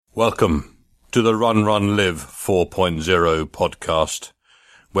Welcome to the Run, Run, Live 4.0 podcast,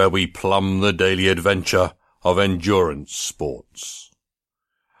 where we plumb the daily adventure of endurance sports.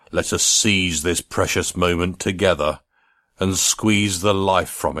 Let us seize this precious moment together and squeeze the life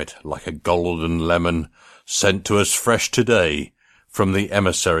from it like a golden lemon sent to us fresh today from the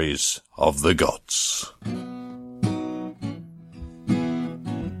emissaries of the gods.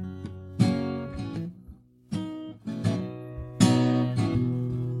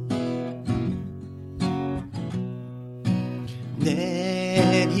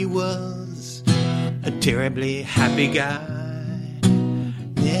 That he was a terribly happy guy.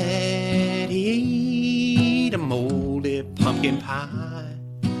 That he ate a moldy pumpkin pie.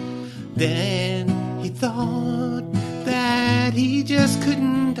 Then he thought that he just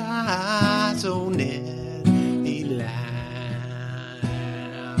couldn't die. So Ned, he laughed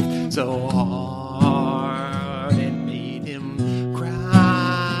so hard it made him cry.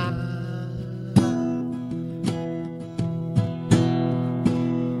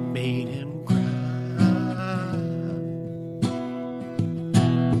 Made him cry.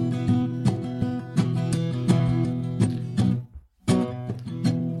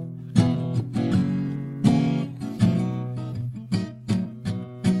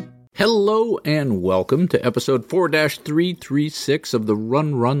 Hello and welcome to episode 4-336 of the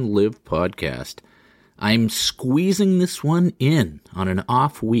Run, Run, Live podcast. I'm squeezing this one in on an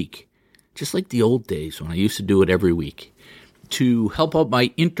off week, just like the old days when I used to do it every week. To help out my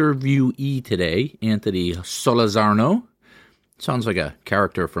interviewee today, Anthony Solorzano. Sounds like a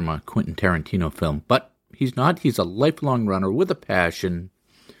character from a Quentin Tarantino film, but he's not. He's a lifelong runner with a passion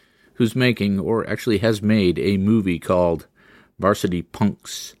who's making, or actually has made, a movie called Varsity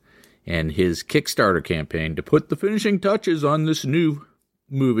Punks. And his Kickstarter campaign to put the finishing touches on this new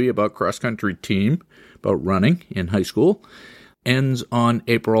movie about cross-country team, about running in high school, ends on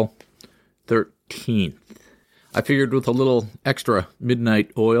April 13th. I figured with a little extra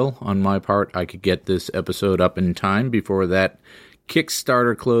midnight oil on my part, I could get this episode up in time before that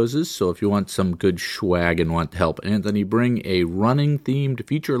Kickstarter closes. So if you want some good swag and want to help Anthony bring a running-themed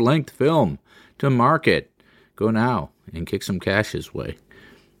feature-length film to market, go now and kick some cash his way.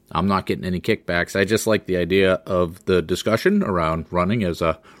 I'm not getting any kickbacks. I just like the idea of the discussion around running as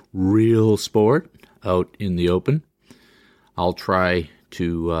a real sport out in the open. I'll try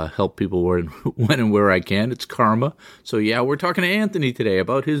to help people when and where I can. It's karma. So yeah, we're talking to Anthony today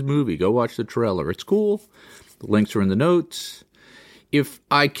about his movie. Go watch the trailer. It's cool. The links are in the notes. If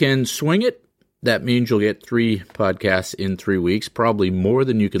I can swing it, that means you'll get 3 podcasts in 3 weeks, probably more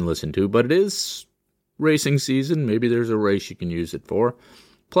than you can listen to, but it is racing season. Maybe there's a race you can use it for.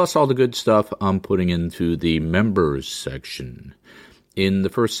 Plus all the good stuff I'm putting into the members section. In the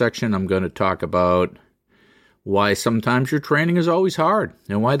first section, I'm going to talk about why sometimes your training is always hard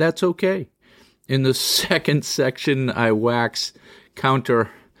and why that's okay. In the second section, I wax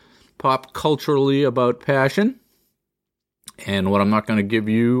counter pop culturally about passion. And what I'm not going to give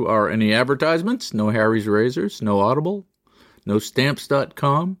you are any advertisements, no Harry's Razors, no Audible, no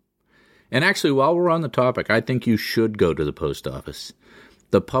Stamps.com. And actually, while we're on the topic, I think you should go to the post office.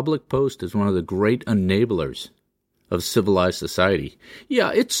 The public post is one of the great enablers of civilized society.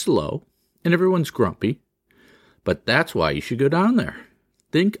 Yeah, it's slow, and everyone's grumpy, but that's why you should go down there.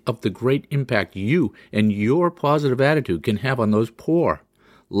 Think of the great impact you and your positive attitude can have on those poor,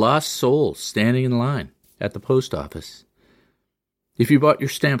 lost souls standing in line at the post office. If you bought your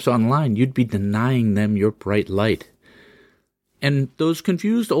stamps online, you'd be denying them your bright light. And those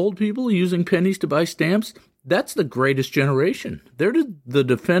confused old people using pennies to buy stamps, that's the greatest generation. They're the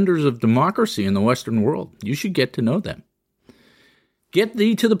defenders of democracy in the Western world. You should get to know them. Get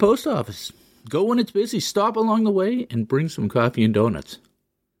thee to the post office. Go when it's busy. Stop along the way and bring some coffee and donuts.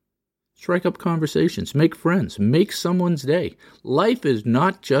 Strike up conversations. Make friends. Make someone's day. Life is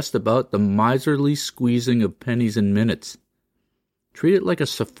not just about the miserly squeezing of pennies and minutes. Treat it like a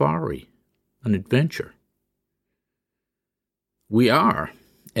safari, an adventure. We are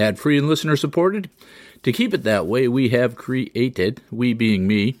ad-free and listener-supported. To keep it that way, we have created, we being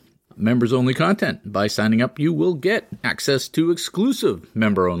me, members-only content. By signing up, you will get access to exclusive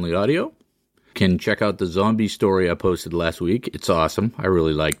member-only audio. You can check out the zombie story I posted last week. It's awesome. I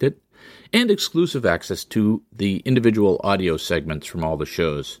really liked it. And exclusive access to the individual audio segments from all the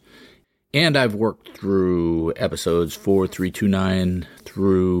shows. And I've worked through episodes 4329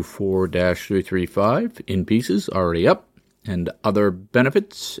 through 4-335 in pieces, already up. And other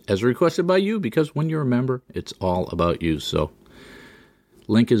benefits as requested by you, because when you're a member, it's all about you. So,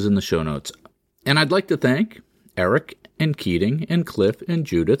 link is in the show notes. And I'd like to thank Eric and Keating and Cliff and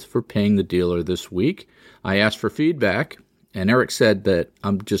Judith for paying the dealer this week. I asked for feedback, And Eric said that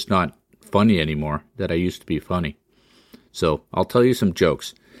I'm just not funny anymore, that I used to be funny. So I'll tell you some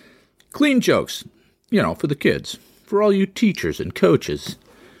jokes. Clean jokes, for the kids, for all you teachers and coaches.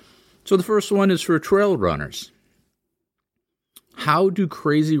 So the first one is for trail runners. How do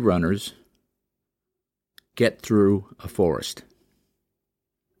crazy runners get through a forest?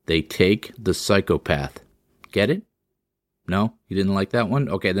 They take the psychopath. Get it? No? You didn't like that one?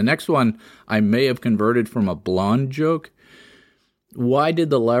 Okay, the next one I may have converted from a blonde joke. Why did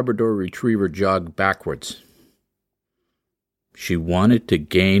the Labrador Retriever jog backwards? She wanted to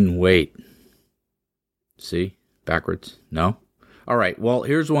gain weight. See? Backwards? No? All right, well,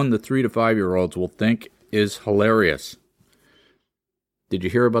 here's one the 3 to 5-year-olds will think is hilarious. Did you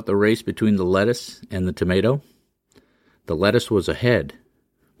hear about the race between the lettuce and the tomato? The lettuce was ahead,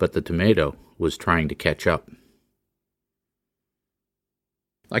 but the tomato was trying to catch up.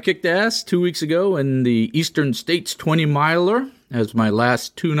 I kicked ass 2 weeks ago in the Eastern States 20-miler as my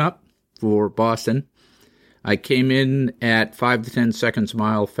last tune-up for Boston. I came in at 5 to 10 seconds a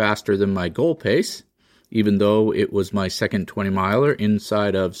mile faster than my goal pace, even though it was my second 20-miler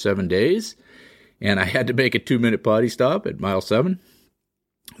inside of 7 days, and I had to make a 2-minute potty stop at mile 7.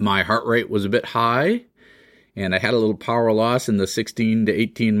 My heart rate was a bit high, and I had a little power loss in the 16 to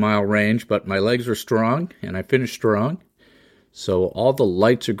 18-mile range, but my legs were strong, and I finished strong. So all the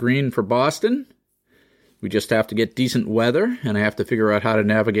lights are green for Boston. We just have to get decent weather, and I have to figure out how to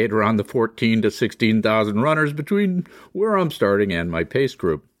navigate around the 14 to 16,000 runners between where I'm starting and my pace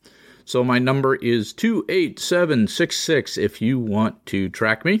group. So my number is 28766 if you want to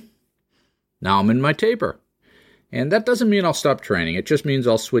track me. Now I'm in my taper. And that doesn't mean I'll stop training. It just means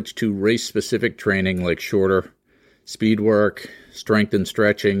I'll switch to race-specific training like shorter speed work, strength and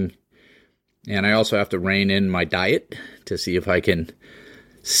stretching. And I also have to rein in my diet to see if I can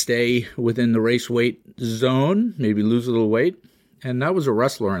stay within the race weight zone, maybe lose a little weight. And I was a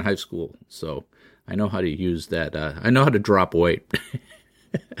wrestler in high school, so I know how to use that. I know how to drop weight.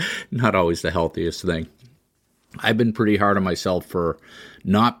 Not always the healthiest thing. I've been pretty hard on myself for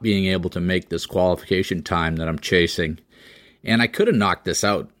not being able to make this qualification time that I'm chasing. And I could have knocked this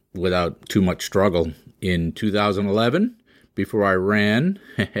out without too much struggle in 2011 before I ran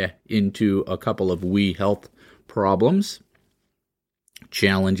into a couple of wee health problems,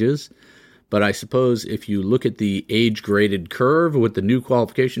 challenges. But I suppose if you look at the age-graded curve with the new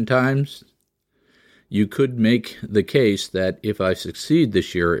qualification times, you could make the case that if I succeed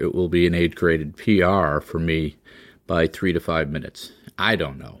this year, it will be an age-graded PR for me by 3 to 5 minutes. I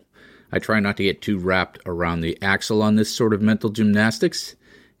don't know. I try not to get too wrapped around the axle on this sort of mental gymnastics.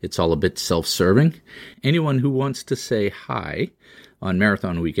 It's all a bit self-serving. Anyone who wants to say hi on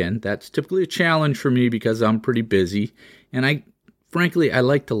marathon weekend, that's typically a challenge for me because I'm pretty busy. And frankly, I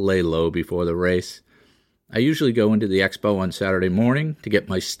like to lay low before the race. I usually go into the expo on Saturday morning to get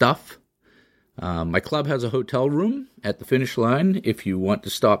my stuff. My club has a hotel room at the finish line. If you want to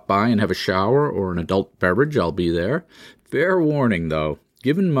stop by and have a shower or an adult beverage, I'll be there. Fair warning, though.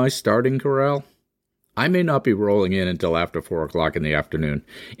 Given my starting corral, I may not be rolling in until after 4 o'clock in the afternoon.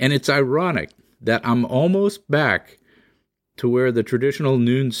 And it's ironic that I'm almost back to where the traditional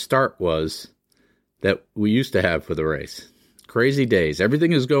noon start was that we used to have for the race. Crazy days.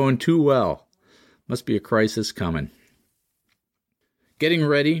 Everything is going too well. Must be a crisis coming. Getting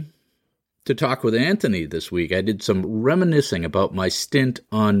ready to talk with Anthony this week. I did some reminiscing about my stint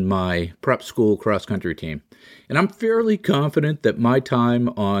on my prep school cross-country team. And I'm fairly confident that my time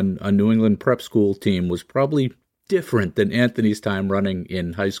on a New England prep school team was probably different than Anthony's time running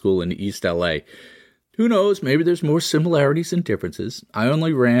in high school in East LA. Who knows? Maybe there's more similarities than differences. I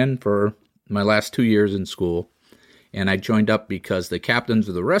only ran for my last 2 years in school, and I joined up because the captains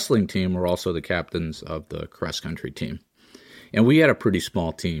of the wrestling team were also the captains of the cross-country team. And we had a pretty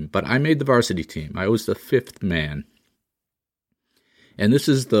small team, but I made the varsity team. I was the 5th man. And this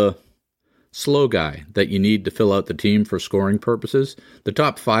is the slow guy that you need to fill out the team for scoring purposes. The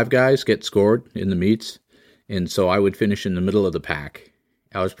top 5 guys get scored in the meets, and so I would finish in the middle of the pack.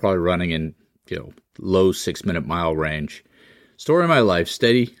 I was probably running in, low 6-minute mile range. Story of my life,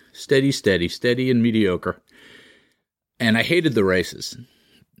 steady and mediocre. And I hated the races.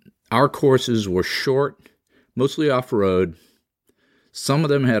 Our courses were short, mostly off-road. Some of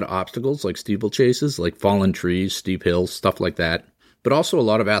them had obstacles like steeplechases, like fallen trees, steep hills, stuff like that, but also a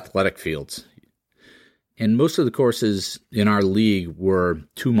lot of athletic fields. And most of the courses in our league were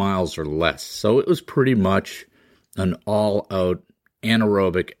 2 miles or less, so it was pretty much an all-out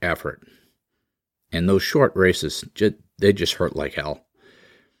anaerobic effort. And those short races, they just hurt like hell.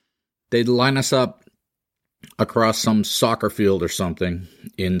 They'd line us up across some soccer field or something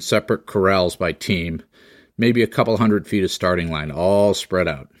in separate corrals by team, maybe a couple 100 feet of starting line, all spread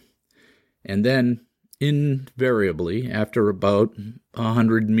out. And then, invariably, after about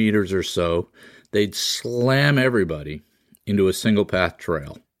 100 meters or so, they'd slam everybody into a single-path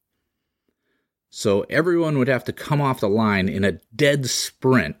trail. So everyone would have to come off the line in a dead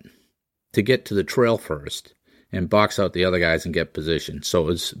sprint to get to the trail first and box out the other guys and get position. So it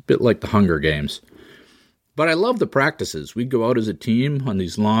was a bit like the Hunger Games. But I love the practices. We'd go out as a team on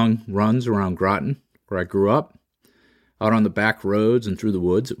these long runs around Groton, where I grew up, out on the back roads and through the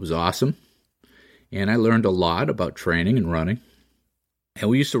woods. It was awesome. And I learned a lot about training and running. And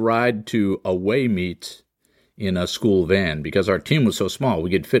we used to ride to away meets in a school van because our team was so small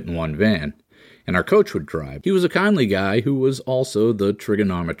we could fit in one van. And our coach would drive. He was a kindly guy who was also the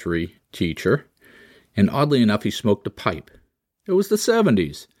trigonometry teacher. And oddly enough, he smoked a pipe. It was the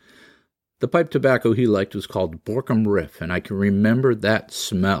 70s. The pipe tobacco he liked was called Borkum Riff, and I can remember that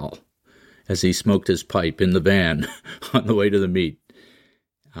smell as he smoked his pipe in the van on the way to the meet.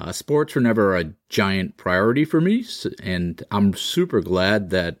 Sports were never a giant priority for me, and I'm super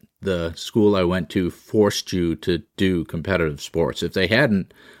glad that the school I went to forced you to do competitive sports. If they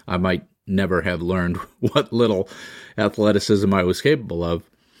hadn't, I might never have learned what little athleticism I was capable of.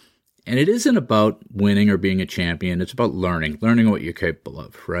 And it isn't about winning or being a champion. It's about learning what you're capable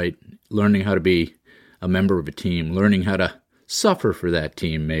of, right? Learning how to be a member of a team, learning how to suffer for that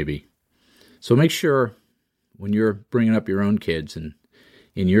team, maybe. So make sure when you're bringing up your own kids and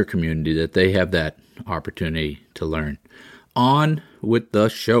in your community that they have that opportunity to learn. On with the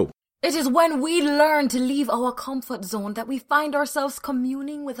show. It is when we learn to leave our comfort zone that we find ourselves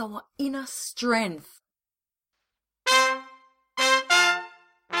communing with our inner strength.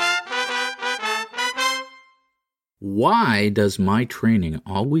 Why does my training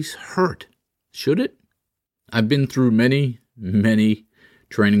always hurt? Should it? I've been through many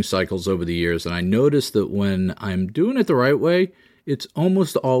training cycles over the years, and I notice that when I'm doing it the right way, it's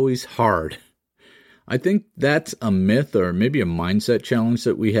almost always hard. I think that's a myth or maybe a mindset challenge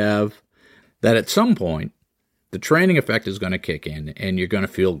that we have, that at some point, the training effect is going to kick in and you're going to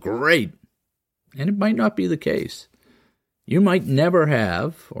feel great. And it might not be the case. You might never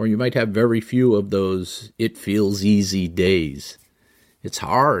have, or you might have very few of those it feels easy days. It's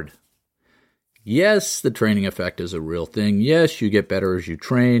hard. Yes, the training effect is a real thing. Yes, you get better as you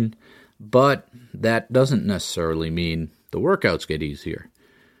train, but that doesn't necessarily mean the workouts get easier.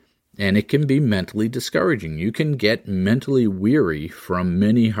 And it can be mentally discouraging. You can get mentally weary from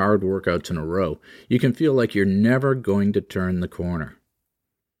many hard workouts in a row. You can feel like you're never going to turn the corner.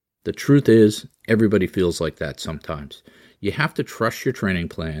 The truth is, everybody feels like that sometimes. You have to trust your training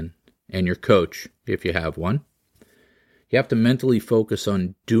plan and your coach, if you have one. You have to mentally focus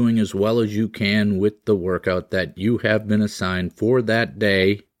on doing as well as you can with the workout that you have been assigned for that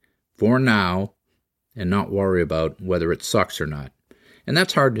day, for now, and not worry about whether it sucks or not. And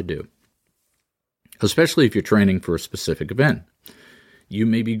that's hard to do, especially if you're training for a specific event. You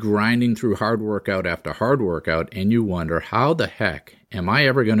may be grinding through hard workout after hard workout, and you wonder, how the heck am I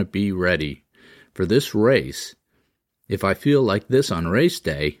ever going to be ready for this race if I feel like this on race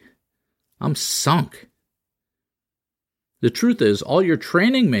day? I'm sunk. The truth is, all your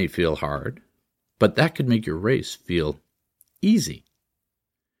training may feel hard, but that could make your race feel easy.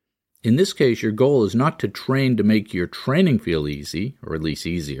 In this case, your goal is not to train to make your training feel easy, or at least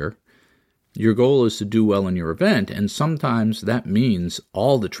easier. Your goal is to do well in your event, and sometimes that means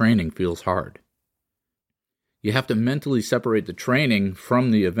all the training feels hard. You have to mentally separate the training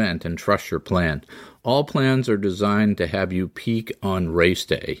from the event and trust your plan. All plans are designed to have you peak on race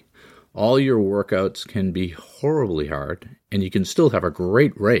day. All your workouts can be horribly hard, and you can still have a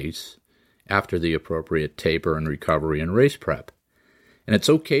great race after the appropriate taper and recovery and race prep. And it's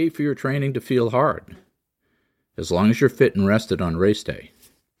okay for your training to feel hard, as long as you're fit and rested on race day.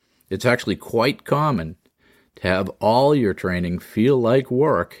 It's actually quite common to have all your training feel like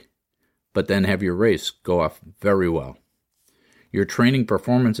work, but then have your race go off very well. Your training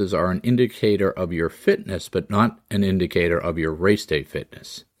performances are an indicator of your fitness, but not an indicator of your race day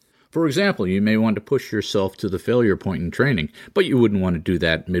fitness. For example, you may want to push yourself to the failure point in training, but you wouldn't want to do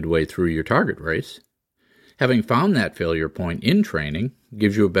that midway through your target race. Having found that failure point in training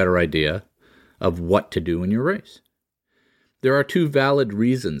gives you a better idea of what to do in your race. There are two valid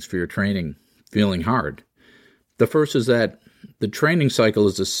reasons for your training feeling hard. The first is that the training cycle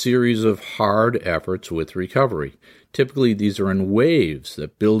is a series of hard efforts with recovery. Typically, these are in waves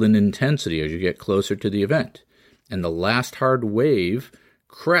that build in intensity as you get closer to the event. And the last hard wave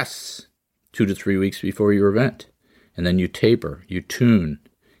crests 2 to 3 weeks before your event. And then you taper, you tune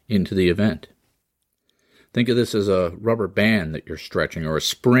into the event. Think of this as a rubber band that you're stretching or a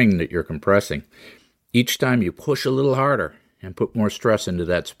spring that you're compressing. Each time you push a little harder and put more stress into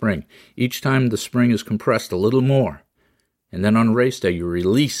that spring. Each time the spring is compressed a little more. And then on race day, you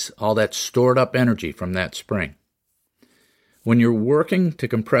release all that stored up energy from that spring. When you're working to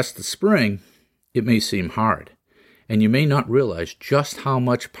compress the spring, it may seem hard, and you may not realize just how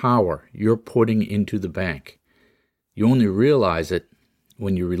much power you're putting into the bank. You only realize it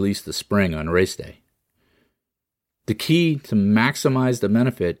when you release the spring on race day. The key to maximize the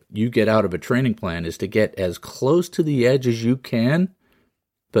benefit you get out of a training plan is to get as close to the edge as you can,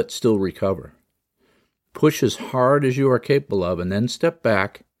 but still recover. Push as hard as you are capable of, and then step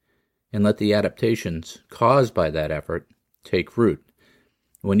back and let the adaptations caused by that effort take root.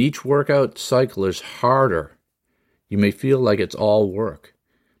 When each workout cycle is harder, you may feel like it's all work.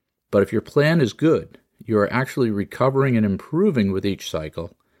 But if your plan is good, you are actually recovering and improving with each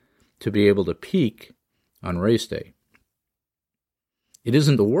cycle to be able to peak on race day. It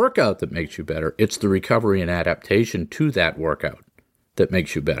isn't the workout that makes you better, it's the recovery and adaptation to that workout that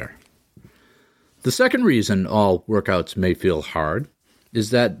makes you better. The second reason all workouts may feel hard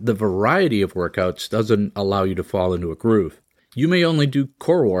is that the variety of workouts doesn't allow you to fall into a groove. You may only do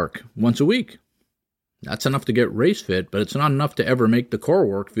core work once a week. That's enough to get race fit, but it's not enough to ever make the core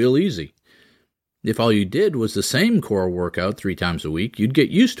work feel easy. If all you did was the same core workout 3 times a week, you'd get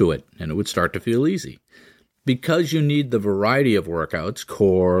used to it, and it would start to feel easy. Because you need the variety of workouts,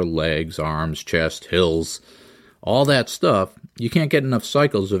 core, legs, arms, chest, hills, all that stuff, you can't get enough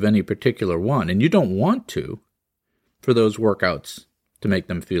cycles of any particular one, and you don't want to for those workouts to make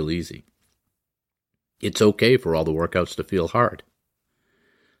them feel easy. It's okay for all the workouts to feel hard.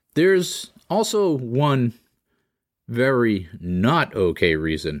 There's also one very not okay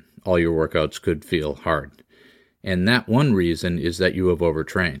reason all your workouts could feel hard, and that one reason is that you have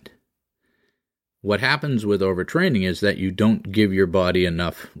overtrained. What happens with overtraining is that you don't give your body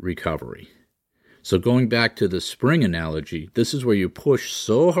enough recovery. So going back to the spring analogy, this is where you push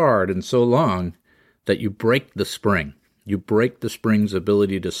so hard and so long that you break the spring. You break the spring's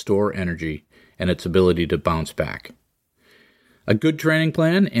ability to store energy and its ability to bounce back. A good training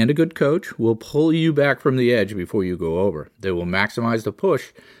plan and a good coach will pull you back from the edge before you go over. They will maximize the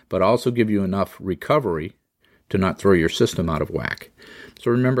push, but also give you enough recovery to not throw your system out of whack. So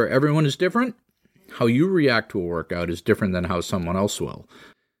remember, everyone is different. How you react to a workout is different than how someone else will.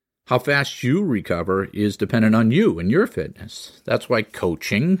 How fast you recover is dependent on you and your fitness. That's why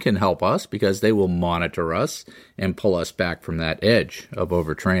coaching can help us, because they will monitor us and pull us back from that edge of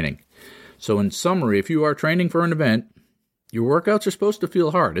overtraining. So in summary, if you are training for an event, your workouts are supposed to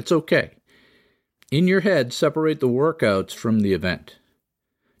feel hard. It's okay. In your head, separate the workouts from the event.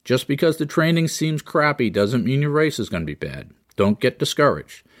 Just because the training seems crappy doesn't mean your race is going to be bad. Don't get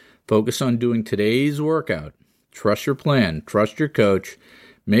discouraged. Focus on doing today's workout. Trust your plan. Trust your coach.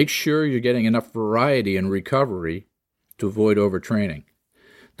 Make sure you're getting enough variety and recovery to avoid overtraining.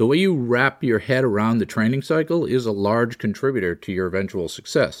 The way you wrap your head around the training cycle is a large contributor to your eventual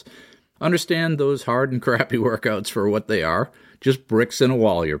success. Understand those hard and crappy workouts for what they are, just bricks in a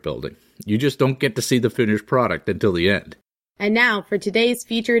wall you're building. You just don't get to see the finished product until the end. And now for today's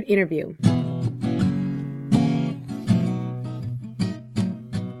featured interview.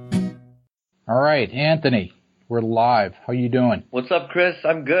 All right, Anthony, we're live. How you doing? What's up, Chris?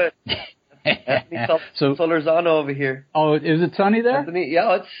 I'm good. Anthony Solorzano over here. Oh, is it sunny there? Anthony,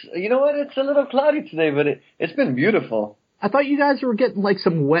 yeah, you know what? It's a little cloudy today, but it's been beautiful. I thought you guys were getting like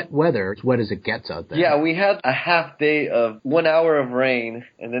some wet weather. As wet as it gets out there. Yeah, we had a half day of 1 hour of rain,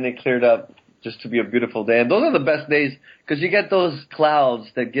 and then it cleared up just to be a beautiful day. And those are the best days because you get those clouds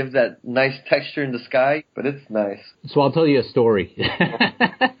that give that nice texture in the sky, but it's nice. So I'll tell you a story.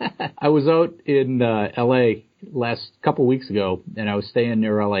 I was out in L.A. last couple weeks ago, and I was staying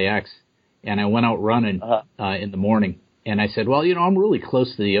near LAX, and I went out running in the morning. And I said, well, I'm really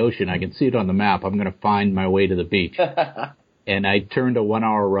close to the ocean. I can see it on the map. I'm going to find my way to the beach. And I turned a 1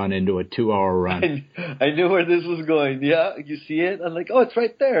 hour run into a 2 hour run. I knew where this was going. Yeah, you see it? I'm like, oh, it's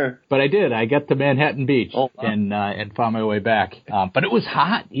right there. But I did. I got to Manhattan Beach and found my way back. But it was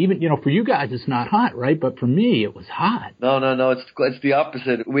hot. Even, for you guys, it's not hot, right? But for me, it was hot. No. It's the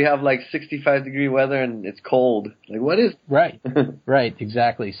opposite. We have like 65-degree weather and it's cold. Like, what is? Right. Right.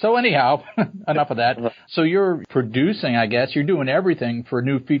 Exactly. So anyhow, enough of that. So you're producing, I guess. You're doing everything for a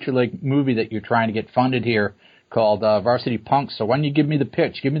new feature-length movie that you're trying to get funded here, called Varsity Punks. So why don't you give me the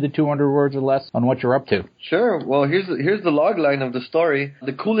pitch? Give me the 200 words or less on what you're up to. Sure. Well, here's the log line of the story.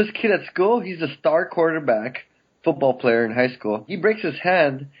 The coolest kid at school, he's a star quarterback, football player in high school. He breaks his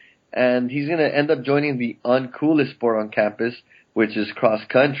hand, and he's going to end up joining the uncoolest sport on campus, which is cross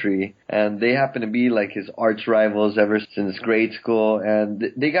country, and they happen to be like his arch rivals ever since grade school, and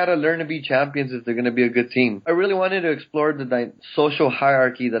they got to learn to be champions if they're going to be a good team. I really wanted to explore the social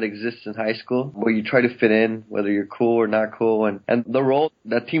hierarchy that exists in high school, where you try to fit in, whether you're cool or not cool, and the role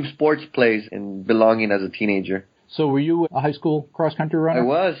that team sports plays in belonging as a teenager. So were you a high school cross-country runner? I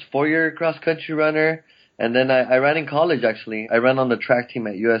was, 4-year cross-country runner. And then I ran in college, actually. I ran on the track team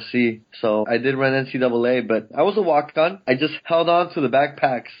at USC. So I did run NCAA, but I was a walk-on. I just held on to the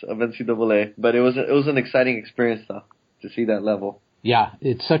backpacks of NCAA. But it was an exciting experience, though, to see that level. Yeah,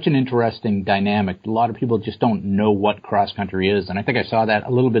 it's such an interesting dynamic. A lot of people just don't know what cross-country is. And I think I saw that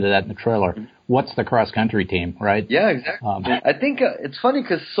a little bit of that in the trailer. What's the cross-country team, right? Yeah, exactly. I think it's funny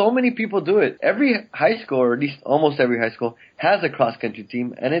because so many people do it. Every high school, or at least almost every high school, has a cross-country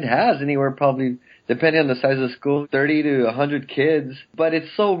team. And it has anywhere probably, depending on the size of the school, 30 to 100 kids. But it's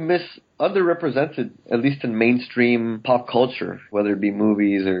so underrepresented, at least in mainstream pop culture, whether it be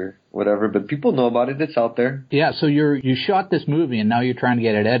movies or whatever. But people know about it. It's out there. Yeah, so you shot this movie, and now you're trying to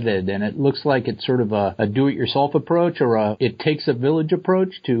get it edited. And it looks like it's sort of a do-it-yourself approach, or a it-takes-a-village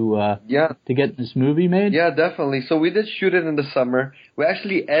approach to get this movie made? Yeah, definitely. So we did shoot it in the summer. We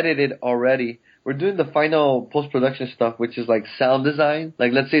actually edited already. We're doing the final post-production stuff, which is like sound design.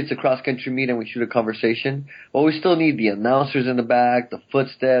 Like, let's say it's a cross-country meet and we shoot a conversation. Well, we still need the announcers in the back, the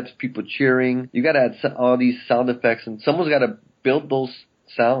footsteps, people cheering. You got to add all these sound effects, and someone's got to build those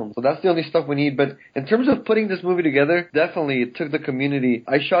sound. So that's the only stuff we need. But in terms of putting this movie together, definitely it took the community.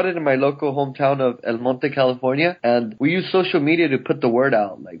 I shot it in my local hometown of El Monte, California, and we used social media to put the word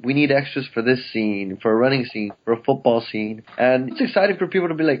out. Like, we need extras for this scene, for a running scene, for a football scene. And it's exciting for people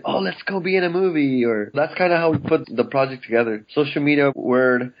to be like, oh, let's go be in a movie. Or that's kind of how we put the project together. Social media,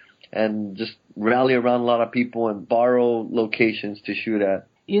 word, and just rally around a lot of people and borrow locations to shoot at.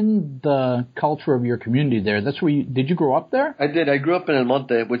 In the culture of your community there, that's where did you grow up there? I did. I grew up in El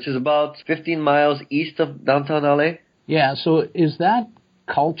Monte, which is about 15 miles east of downtown LA. Yeah, so is that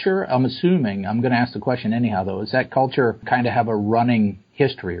culture, I'm assuming, I'm going to ask the question anyhow though, is that culture kind of have a running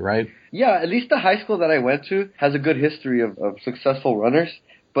history, right? Yeah, at least the high school that I went to has a good history of successful runners.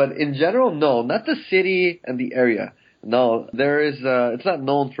 But in general, no, not the city and the area. No, there is, it's not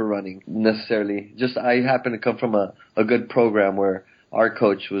known for running necessarily. Just I happen to come from a good program where our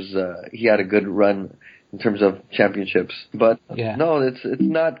coach was, he had a good run in terms of championships. But no, it's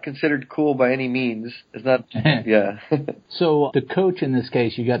not considered cool by any means. It's not, yeah. So the coach in this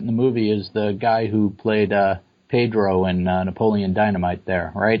case you got in the movie is the guy who played Pedro in Napoleon Dynamite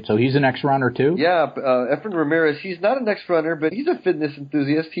there, right? So he's an ex-runner too? Yeah, Efren Ramirez, he's not an ex-runner, but he's a fitness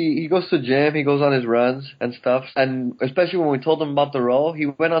enthusiast. He goes to the gym, he goes on his runs and stuff. And especially when we told him about the role, he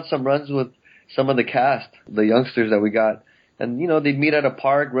went on some runs with some of the cast, the youngsters that we got. And, you know, they'd meet at a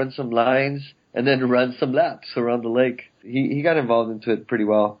park, run some lines, and then run some laps around the lake. He got involved into it pretty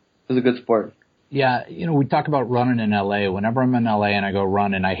well. It was a good sport. Yeah, you know, we talk about running in L.A. Whenever I'm in L.A. and I go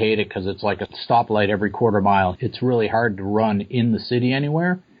run, and I hate it because it's like a stoplight every quarter mile. It's really hard to run in the city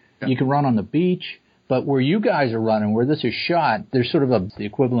anywhere. Yeah. You can run on the beach, but where you guys are running, where this is shot, there's sort of the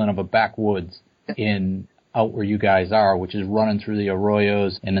equivalent of a backwoods out where you guys are, which is running through the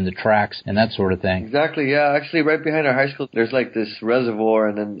arroyos and in the tracks and that sort of thing. Exactly, yeah. Actually, right behind our high school, there's like this reservoir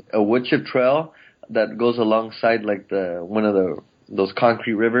and then a wood chip trail that goes alongside like those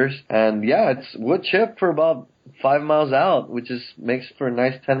concrete rivers. And yeah, it's wood chip for about 5 miles out, which makes for a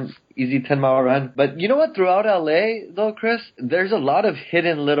nice easy 10-mile run. But you know what? Throughout LA, though, Chris, there's a lot of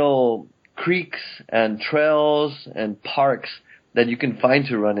hidden little creeks and trails and parks that you can find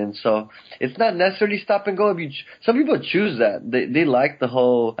to run in. So it's not necessarily stop and go. Some people choose that. They like the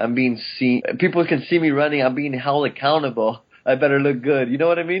whole, I'm being seen, people can see me running, I'm being held accountable. I better look good. You know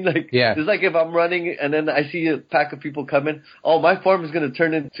what I mean? Like, yeah. It's like if I'm running and then I see a pack of people coming, my form is going to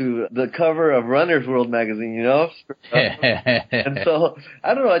turn into the cover of Runner's World magazine, you know? And so,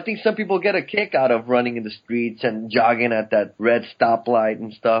 I don't know, I think some people get a kick out of running in the streets and jogging at that red stoplight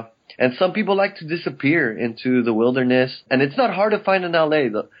and stuff. And some people like to disappear into the wilderness. And it's not hard to find in LA,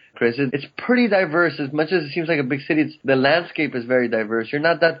 though, Chris. It's pretty diverse. As much as it seems like a big city, the landscape is very diverse. You're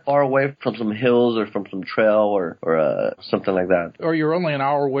not that far away from some hills or from some trail or something like that. Or you're only an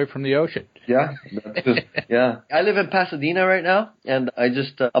hour away from the ocean. Yeah. Yeah. I live in Pasadena right now, and I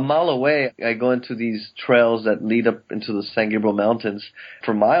just, a mile away, I go into these trails that lead up into the San Gabriel Mountains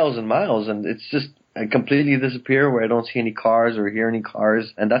for miles and miles, and it's just, I completely disappear where I don't see any cars or hear any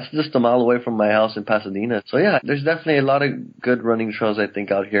cars. And that's just a mile away from my house in Pasadena. So, yeah, there's definitely a lot of good running trails, I think,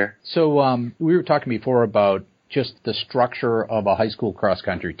 out here. So we were talking before about just the structure of a high school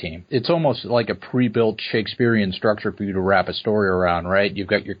cross-country team. It's almost like a pre-built Shakespearean structure for you to wrap a story around, right? You've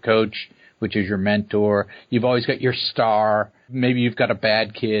got your coach, which is your mentor. You've always got your star. Maybe you've got a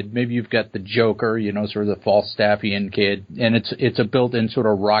bad kid. Maybe you've got the Joker, sort of the Falstaffian kid. And it's a built-in sort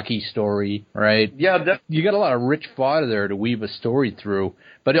of Rocky story, right? Yeah. You got a lot of rich fodder there to weave a story through.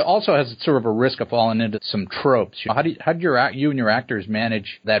 But it also has sort of a risk of falling into some tropes. How did you and your actors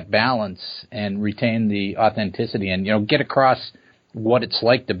manage that balance and retain the authenticity and, get across what it's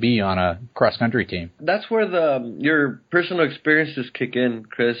like to be on a cross-country team? That's where your personal experiences kick in,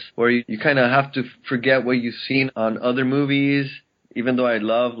 Chris, where you kind of have to forget what you've seen on other movies. Even though I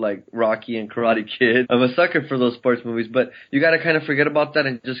love like Rocky and Karate Kid, I'm a sucker for those sports movies, but you got to kind of forget about that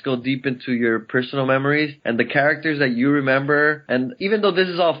and just go deep into your personal memories and the characters that you remember. And even though this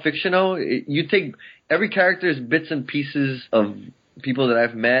is all fictional, you take every character's bits and pieces of people that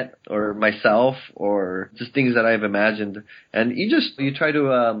I've met or myself or just things that I've imagined. And you try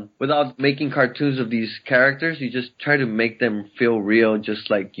to, without making cartoons of these characters, you just try to make them feel real just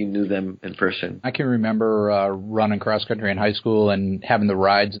like you knew them in person. I can remember running cross country in high school and having the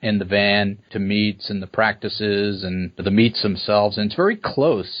rides in the van to meets and the practices and the meets themselves. And it's very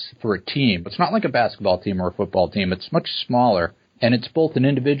close for a team. It's not like a basketball team or a football team. It's much smaller. And it's both an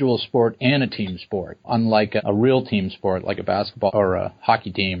individual sport and a team sport, unlike a real team sport like a basketball or a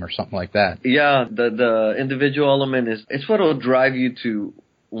hockey team or something like that. Yeah, the individual element it's what will drive you to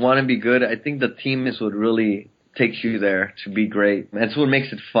want to be good. I think the team is what really takes you there to be great. That's what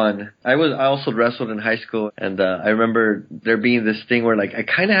makes it fun. I also wrestled in high school, and I remember there being this thing where like I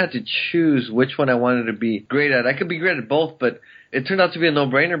kind of had to choose which one I wanted to be great at. I could be great at both, but it turned out to be a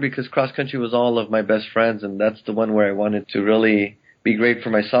no-brainer because cross-country was all of my best friends, and that's the one where I wanted to really be great for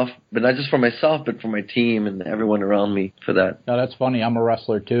myself, but not just for myself, but for my team and everyone around me for that. No, that's funny. I'm a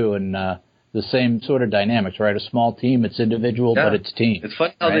wrestler, too, and the same sort of dynamics, right? A small team, it's individual, but it's team. It's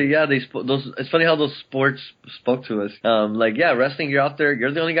funny how it's funny how those sports spoke to us. Wrestling, you're out there,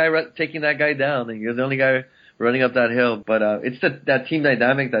 you're the only guy taking that guy down, and you're the only guy running up that hill. But it's that team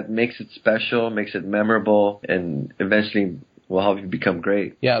dynamic that makes it special, makes it memorable, and eventually will help you become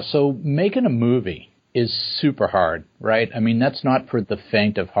great. Yeah, so making a movie is super hard, right? I mean, that's not for the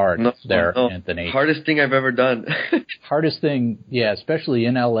faint of heart Anthony. Hardest thing I've ever done. Hardest thing, yeah, especially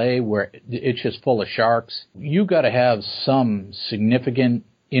in L.A. where it's just full of sharks. You got to have some significant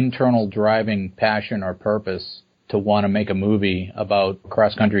internal driving passion or purpose to want to make a movie about a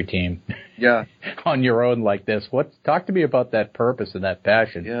cross-country team. Yeah. On your own like this. Talk to me about that purpose and that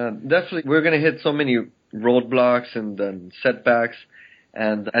passion. Yeah, definitely. We're going to hit so many roadblocks and setbacks.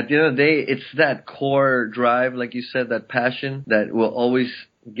 And at the end of the day, it's that core drive, like you said, that passion that will always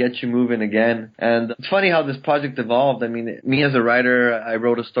get you moving again. And it's funny how this project evolved. I mean, me as a writer, I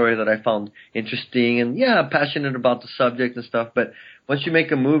wrote a story that I found interesting and, passionate about the subject and stuff. But once you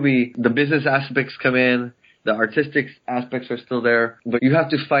make a movie, the business aspects come in. The artistic aspects are still there, but you have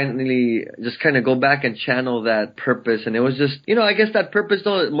to finally just kind of go back and channel that purpose. And it was just, I guess that purpose,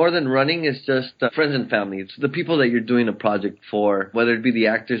 though, more than running, is just friends and family. It's the people that you're doing a project for, whether it be the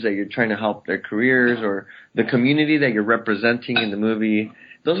actors that you're trying to help their careers or the community that you're representing in the movie.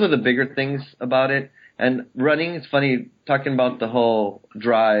 Those were the bigger things about it. And running, it's funny, talking about the whole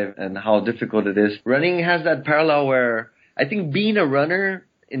drive and how difficult it is. Running has that parallel where I think being a runner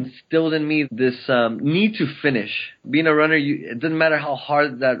instilled in me this need to finish. Being a runner, it doesn't matter how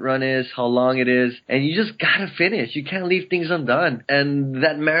hard that run is, how long it is, and you just gotta finish. You can't leave things undone. And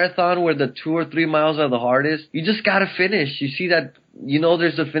that marathon where the 2 or 3 miles are the hardest, you just gotta finish. You see that,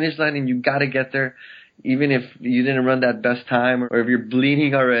 there's a finish line and you gotta get there, even if you didn't run that best time or if you're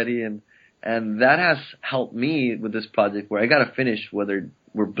bleeding already. And that has helped me with this project where I gotta finish whether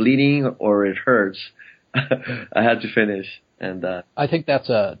we're bleeding or it hurts. I had to finish. And I think that's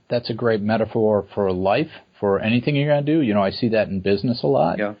a great metaphor for life, for anything you're going to do. I see that in business a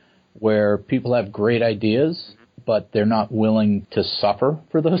lot, where people have great ideas, but they're not willing to suffer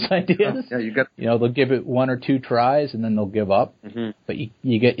for those ideas. They'll give it 1 or 2 tries and then they'll give up. Mm-hmm. But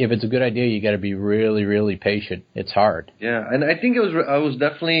if it's a good idea, you got to be really, really patient. It's hard. Yeah, and I think I was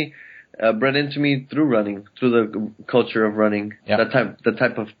definitely bred into me through running, through the culture of running. Yep. The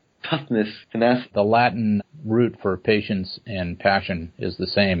type of toughness, tenacity. The Latin root for patience and passion is the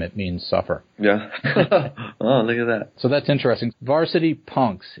same. It means suffer. Yeah. Oh, look at that. So that's interesting. Varsity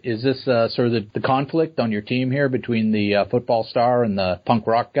Punks. Is this sort of the conflict on your team here between the football star and the punk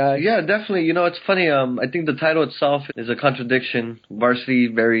rock guy? Yeah, definitely. It's funny. I think the title itself is a contradiction. Varsity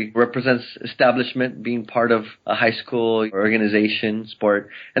represents establishment, being part of a high school organization, sport.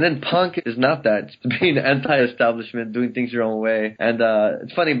 And then punk is not that. It's being anti-establishment, doing things your own way. And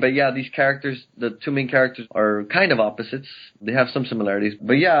it's funny, but But yeah, these characters, the two main characters are kind of opposites. They have some similarities.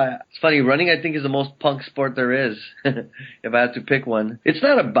 But yeah, it's funny. Running, I think, is the most punk sport there is. If I had to pick one. It's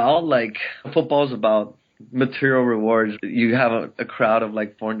not about like football's about material rewards. You have a crowd of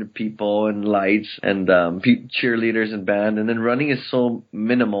like 400 people and lights and cheerleaders and band. And then running is so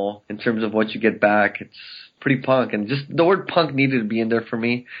minimal in terms of what you get back. It's pretty punk. And just the word punk needed to be in there for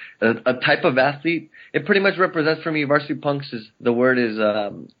me. A type of athlete. It pretty much represents for me, Varsity Punks is, the word is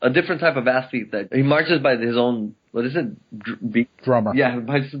a different type of athlete that he marches by his own, what is it? Drummer. Yeah, he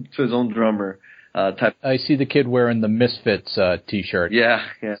marches to his own drummer. Type. I see the kid wearing the Misfits T-shirt. Yeah.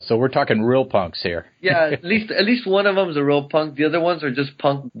 So we're talking real punks here. Yeah, at least one of them is a real punk. The other ones are just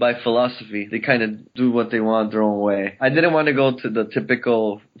punk by philosophy. They kind of do what they want their own way. I didn't want to go to the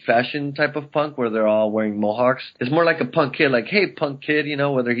typical fashion type of punk where they're all wearing mohawks. It's more like a punk kid, like, hey, punk kid, you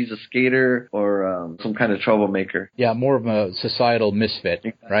know, whether he's a skater or some kind of troublemaker. Yeah, more of a societal misfit,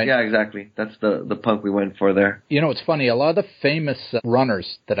 right? Yeah, exactly. That's the punk we went for there. You know, it's funny. A lot of the famous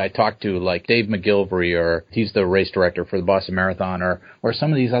runners that I talked to, like Dave McGilvery, or he's the race director for the Boston Marathon, or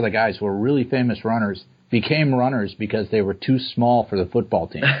some of these other guys who are really famous runners, became runners because they were too small for the football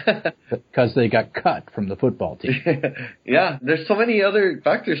team, because they got cut from the football team. Yeah, there's so many other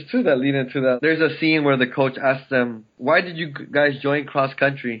factors, too, that lead into that. There's a scene where the coach asks them, why did you guys join cross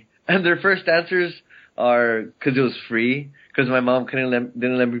country? And their first answers are, because it was free, because my mom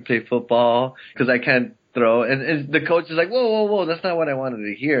didn't let me play football, because I can't throw. And the coach is like, whoa, that's not what I wanted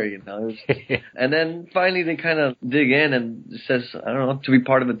to hear, you know. And then finally they kind of dig in and says, I don't know, to be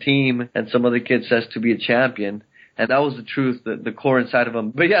part of a team. And some other kid says to be a champion. And that was the truth, the core inside of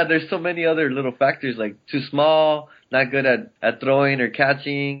them. But yeah, there's so many other little factors, like too small, not good at throwing or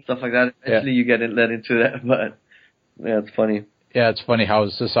catching, stuff like that. Eventually you get led into that, but yeah, it's funny. Yeah, it's funny how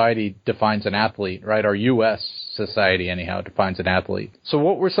society defines an athlete, right? Our U.S. society, anyhow, defines an athlete. So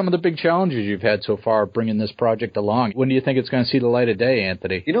what were some of the big challenges you've had so far bringing this project along? When do you think it's going to see the light of day,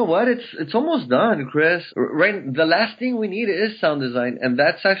 Anthony? You know what? It's almost done, Chris. Right, the last thing we need is sound design, and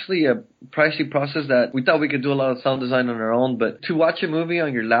that's actually a pricey process that we thought we could do a lot of sound design on our own, but to watch a movie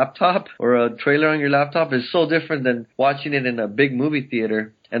on your laptop or a trailer on your laptop is so different than watching it in a big movie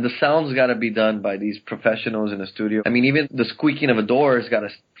theater. And the sound's got to be done by these professionals in a studio. I mean, even the squeaking of a door has got to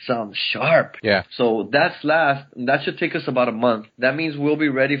sound sharp. Yeah. So that's last. And that should take us about a month. That means we'll be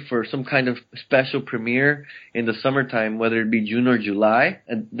ready for some kind of special premiere in the summertime, whether it be June or July.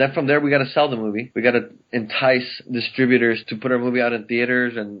 And then from there, we got to sell the movie. We got to entice distributors to put our movie out in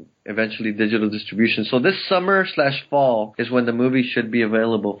theaters and eventually digital distribution. So this summer/fall is when the movie should be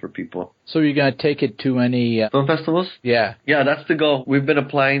available for people. So you're going to take it to any film festivals? Yeah. Yeah, that's the goal. We've been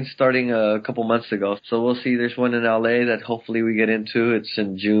applying starting a couple months ago. So we'll see. There's one in LA that hopefully we get into. It's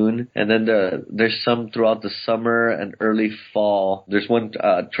in June. And then there's some throughout the summer and early fall. There's one,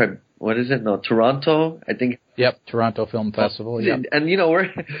 Toronto, I think. Yep, Toronto Film Festival. Yep. And you know,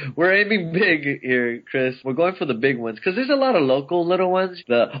 we're aiming big here, Chris. We're going for the big ones because there's a lot of local little ones.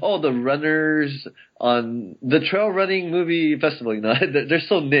 The runners on the trail running movie festival. You know, they're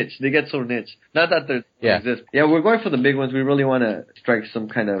so niche. They get so niche. Not that they exist. Yeah, we're going for the big ones. We really want to strike some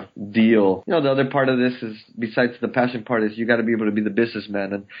kind of deal. You know, the other part of this is, besides the passion part, is you got to be able to be the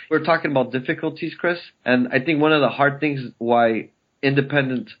businessman. And we're talking about difficulties, Chris. And I think one of the hard things why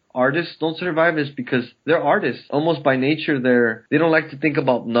independent artists don't survive is because they're artists. Almost by nature, they don't like to think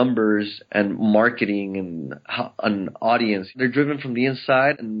about numbers and marketing and an audience. They're driven from the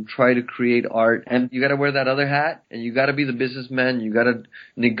inside and try to create art. And you got to wear that other hat, and you got to be the businessman. You got to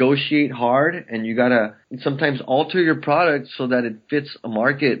negotiate hard, and you got to sometimes alter your product so that it fits a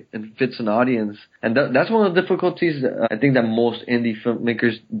market and fits an audience. And that's one of the difficulties I think that most indie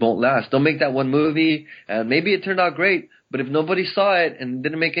filmmakers don't last. They'll make that one movie, and maybe it turned out great, but if nobody saw it and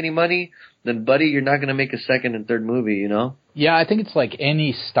didn't make any money, then, buddy, you're not going to make a second and third movie, you know? Yeah, I think it's like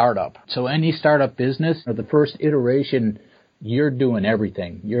any startup. So any startup business, or the first iteration, you're doing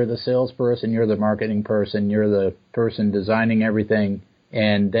everything. You're the salesperson, you're the marketing person, you're the person designing everything.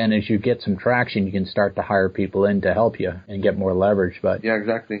 And then as you get some traction, you can start to hire people in to help you and get more leverage. But yeah,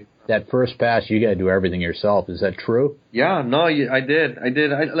 exactly. That first pass, you got to do everything yourself. Is that true? Yeah, no, I did.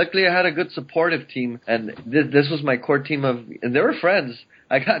 Luckily, I had a good supportive team, and this was my core team and they were friends.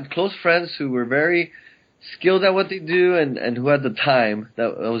 I got close friends who were very skilled at what they do and who had the time.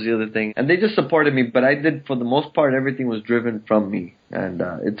 That was the other thing. And they just supported me, but I did, for the most part, everything was driven from me. And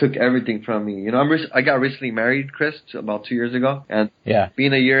it took everything from me. You know, I got recently married, Chris, about 2 years ago. And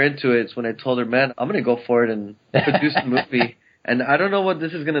being a year into it, it's when I told her, man, I'm going to go for it and produce a movie. And I don't know what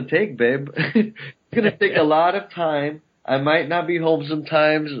this is going to take, babe. It's going to take a lot of time, I might not be home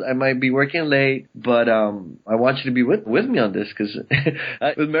sometimes. I might be working late, but I want you to be with me on this because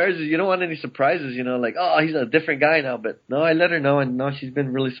with marriages, you don't want any surprises, like, oh, he's a different guy now. But no, I let her know, and no, she's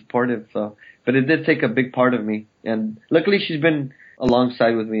been really supportive. So, but it did take a big part of me, and luckily she's been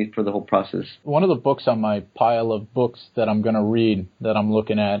alongside with me for the whole process. One of the books on my pile of books that I'm going to read that I'm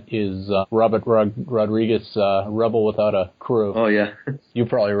looking at is Robert Rodriguez, Rebel Without a Crew. Oh, yeah. You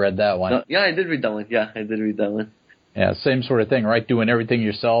probably read that one. Yeah, I did read that one. Yeah, same sort of thing, right? Doing everything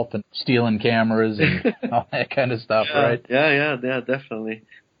yourself and stealing cameras and all that kind of stuff, right? Yeah, definitely.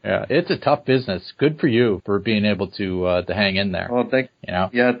 Yeah, it's a tough business. Good for you for being able to hang in there. Oh, thank you.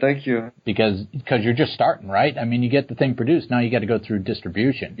 Yeah, thank you. Because you're just starting, right? I mean, you get the thing produced. Now you got to go through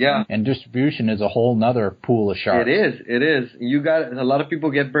distribution. Yeah. And distribution is a whole nother pool of sharks. It is. A lot of people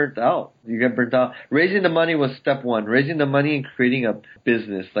get burnt out. You get burnt out. Raising the money was step one. Raising the money and creating a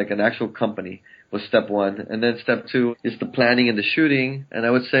business, like an actual company, was step one. And then step two is the planning and the shooting. And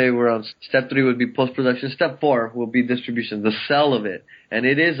I would say we're on step three would be post-production. Step four will be distribution, the sell of it. And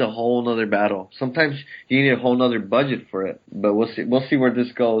it is a whole nother battle. Sometimes you need a whole nother budget for it. But we'll see where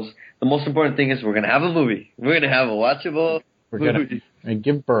this goes. The most important thing is we're going to have a movie. We're going to have a watchable movie. And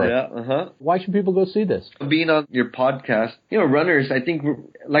give birth. Yeah, Why should people go see this? Being on your podcast, runners, I think,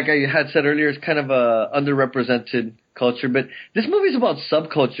 like I had said earlier, is kind of a underrepresented culture. But this movie is about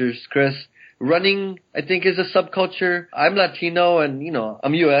subcultures, Chris. Running, I think, is a subculture. I'm Latino and,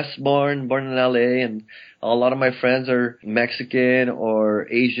 I'm U.S. born in L.A. and a lot of my friends are Mexican or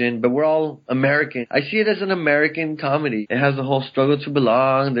Asian, but we're all American. I see it as an American comedy. It has the whole struggle to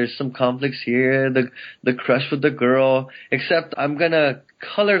belong. There's some conflicts here, the crush with the girl, except I'm going to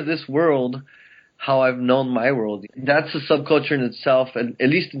color this world how I've known my world. That's a subculture in itself, and at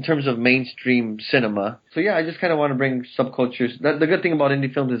least in terms of mainstream cinema. So yeah, I just kind of want to bring subcultures. The good thing about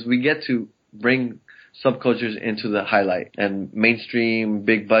indie films is we get to bring subcultures into the highlight, and mainstream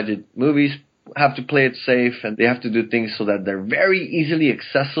big budget movies have to play it safe, and they have to do things so that they're very easily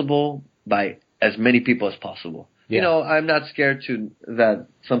accessible by as many people as possible. Yeah. I'm not scared that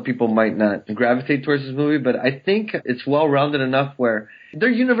some people might not gravitate towards this movie, but I think it's well-rounded enough where they're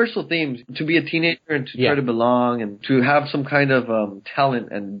universal themes. To be a teenager and to try to belong and to have some kind of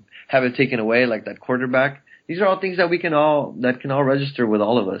talent and have it taken away, like that quarterback. These are all things that can all register with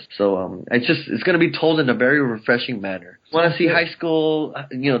all of us. So it's going to be told in a very refreshing manner. You want to see high school,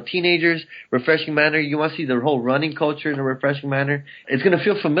 teenagers, refreshing manner. You want to see the whole running culture in a refreshing manner. It's going to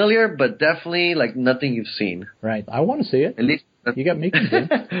feel familiar, but definitely like nothing you've seen. Right. I want to see it. At least you got me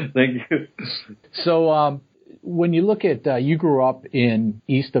convinced. Thank you. So when you look at, you grew up in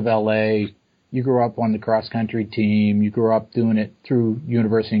east of L.A., you grew up on the cross-country team, you grew up doing it through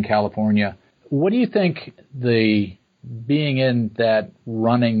university in California. What do you think being in that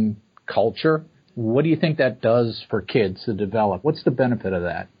running culture, what do you think that does for kids to develop? What's the benefit of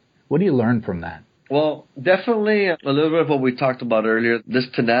that? What do you learn from that? Well, definitely a little bit of what we talked about earlier, this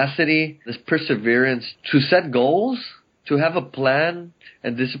tenacity, this perseverance to set goals, to have a plan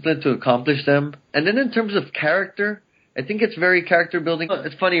and discipline to accomplish them. And then in terms of character, I think it's very character building.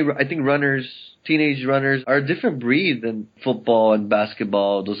 It's funny, I think teenage runners are a different breed than football and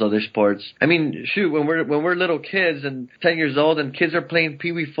basketball, those other sports. I mean, shoot, when we're little kids and 10 years old and kids are playing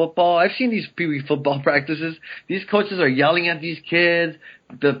pee-wee football, I've seen these pee-wee football practices. These coaches are yelling at these kids.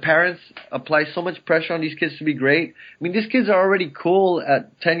 The parents apply so much pressure on these kids to be great. I mean, these kids are already cool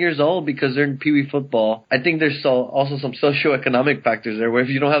at 10 years old because they're in pee-wee football. I think there's also some socioeconomic factors there where if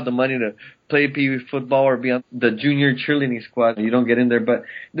you don't have the money to play pee-wee football or be on the junior cheerleading squad, you don't get in there. But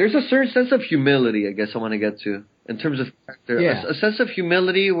there's a certain sense of humility, I guess I want to get to, in terms of character. Yeah. A sense of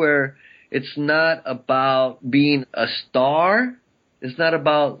humility where it's not about being a star. It's not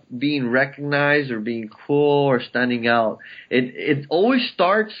about being recognized or being cool or standing out. It always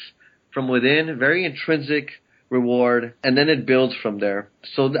starts from within, very intrinsic reward, and then it builds from there.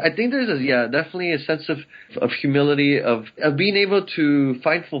 So I think there's definitely a sense of humility, of being able to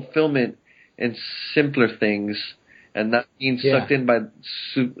find fulfillment in simpler things and not being sucked in by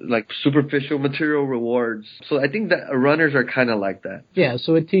superficial material rewards. So I think that runners are kind of like that. Yeah,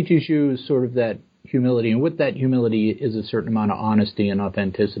 so it teaches you sort of that humility, and with that humility is a certain amount of honesty and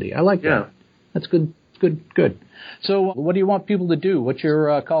authenticity. I like that. Yeah. That's good. So what do you want people to do? What's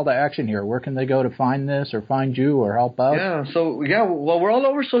your call to action here? Where can they go to find this or find you or help out? Well, we're all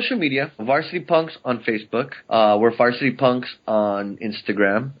over social media. Varsity Punks on Facebook. We're Varsity Punks on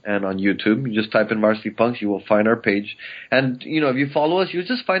Instagram and on YouTube. You just type in Varsity Punks, you will find our page. And, if you follow us, you'll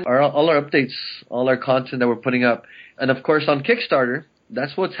just find all our updates, all our content that we're putting up. And, of course, on Kickstarter,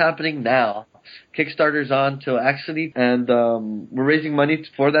 that's what's happening now. Kickstarter's on till actually, and we're raising money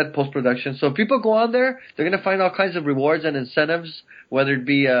for that post-production. So if people go on there, they're going to find all kinds of rewards and incentives, whether it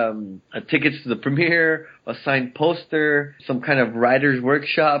be tickets to the premiere, a signed poster, some kind of writer's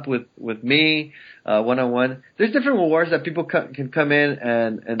workshop with me, one-on-one. There's different rewards that people can come in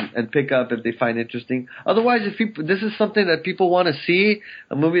and pick up if they find interesting. Otherwise, if this is something that people want to see,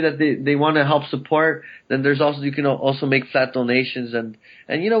 a movie that they want to help support, then you can also make flat donations, and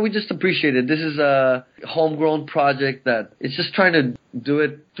we just appreciate it. This is a homegrown project that it's just trying to do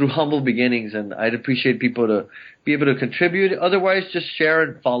it through humble beginnings, and I'd appreciate people to be able to contribute. Otherwise, just share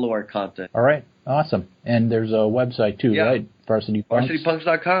and follow our content. All right. Awesome. And there's a website too, right? Varsity Punks?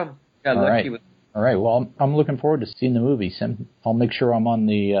 VarsityPunks.com. Yeah, All lucky right. with. All right. Well, I'm looking forward to seeing the movie. I'll make sure I'm on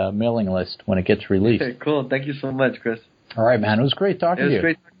the mailing list when it gets released. Okay, cool. Thank you so much, Chris. All right, man. It was great talking to you.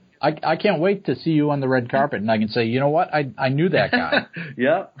 Great. I can't wait to see you on the red carpet, and I can say, you know what? I knew that guy.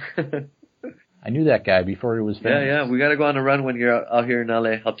 Yeah. I knew that guy before he was famous. Yeah. We got to go on a run when you're out here in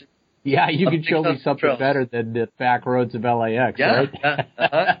LA. Yeah, you can show me something better than the back roads of LAX, right?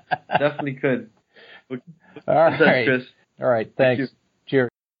 Yeah. Definitely could. All right. Chris. All right. Thanks. Cheers.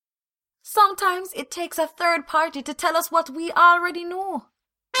 Sometimes it takes a third party to tell us what we already know.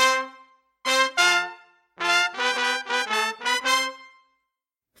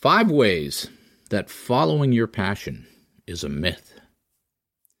 Five ways that following your passion is a myth.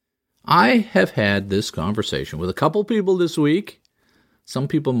 I have had this conversation with a couple people this week, some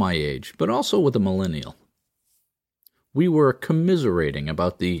people my age, but also with a millennial. We were commiserating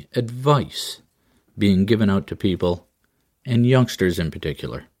about the advice being given out to people, and youngsters in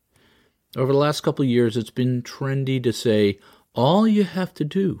particular. Over the last couple of years, it's been trendy to say, all you have to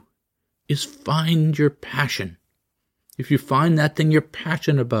do is find your passion. If you find that thing you're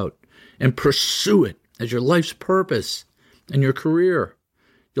passionate about and pursue it as your life's purpose and your career,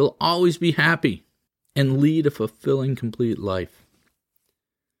 you'll always be happy and lead a fulfilling, complete life.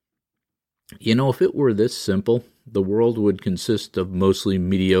 If it were this simple, the world would consist of mostly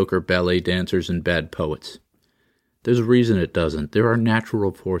mediocre ballet dancers and bad poets. There's a reason it doesn't. There are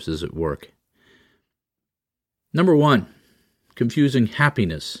natural forces at work. Number 1, confusing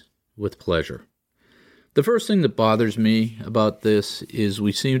happiness with pleasure. The first thing that bothers me about this is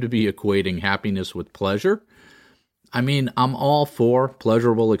we seem to be equating happiness with pleasure. I mean, I'm all for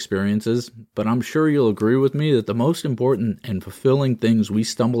pleasurable experiences, but I'm sure you'll agree with me that the most important and fulfilling things we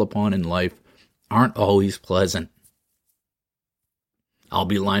stumble upon in life aren't always pleasant. I'll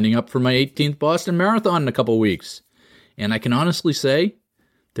be lining up for my 18th Boston Marathon in a couple weeks, and I can honestly say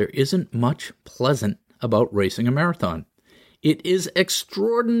there isn't much pleasant about racing a marathon. It is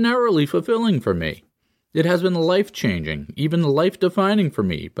extraordinarily fulfilling for me. It has been life-changing, even life-defining for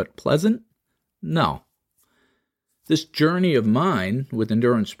me, but pleasant? No. This journey of mine with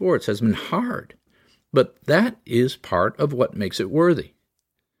endurance sports has been hard, but that is part of what makes it worthy.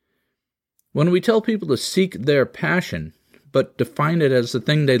 When we tell people to seek their passion, but define it as the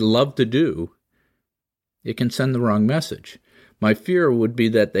thing they love to do, it can send the wrong message. My fear would be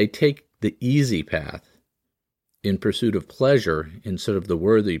that they take the easy path in pursuit of pleasure instead of the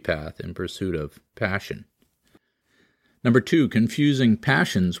worthy path in pursuit of passion. Number 2, confusing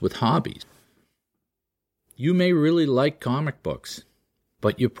passions with hobbies. You may really like comic books,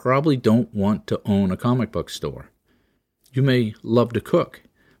 but you probably don't want to own a comic book store. You may love to cook,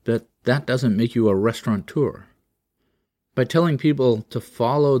 but that doesn't make you a restaurateur. By telling people to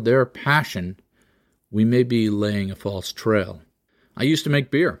follow their passion, we may be laying a false trail. I used to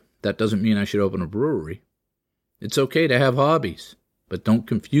make beer. That doesn't mean I should open a brewery. It's okay to have hobbies, but don't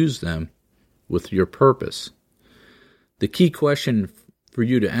confuse them with your purpose. The key question for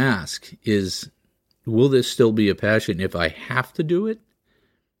you to ask is, will this still be a passion if I have to do it?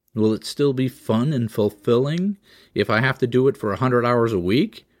 Will it still be fun and fulfilling if I have to do it for 100 hours a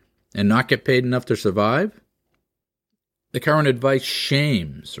week and not get paid enough to survive? The current advice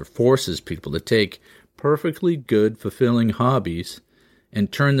shames or forces people to take perfectly good, fulfilling hobbies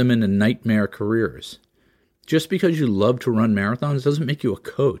and turn them into nightmare careers. Just because you love to run marathons doesn't make you a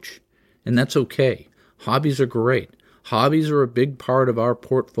coach, and that's okay. Hobbies are great. Hobbies are a big part of our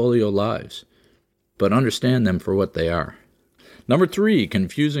portfolio lives, but understand them for what they are. Number 3,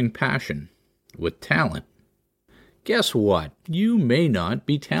 confusing passion with talent. Guess what? You may not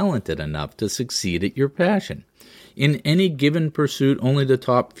be talented enough to succeed at your passion. In any given pursuit, only the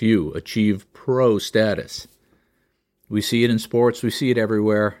top few achieve pro status. We see it in sports, we see it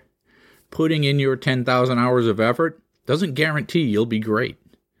everywhere. Putting in your 10,000 hours of effort doesn't guarantee you'll be great.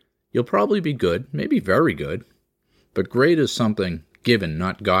 You'll probably be good, maybe very good, but great is something given,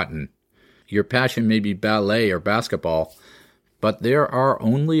 not gotten. Your passion may be ballet or basketball, but there are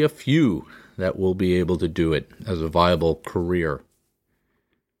only a few that we'll be able to do it as a viable career.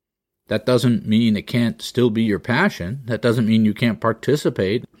 That doesn't mean it can't still be your passion. That doesn't mean you can't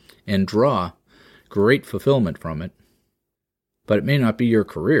participate and draw great fulfillment from it. But it may not be your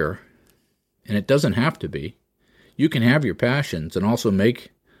career, and it doesn't have to be. You can have your passions and also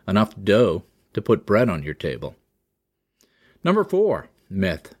make enough dough to put bread on your table. Number 4,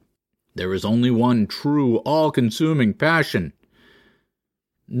 myth. There is only one true, all-consuming passion.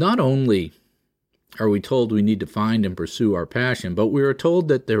 Not only are we told we need to find and pursue our passion, but we are told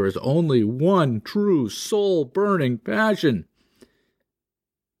that there is only one true, soul-burning passion.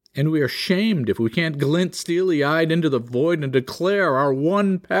 And we are shamed if we can't glint steely-eyed into the void and declare our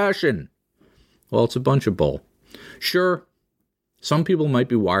one passion. Well, it's a bunch of bull. Sure, some people might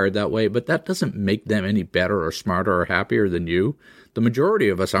be wired that way, but that doesn't make them any better or smarter or happier than you. The majority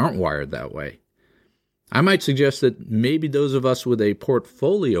of us aren't wired that way. I might suggest that maybe those of us with a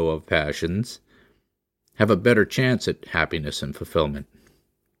portfolio of passions have a better chance at happiness and fulfillment.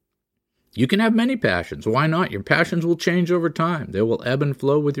 You can have many passions. Why not? Your passions will change over time. They will ebb and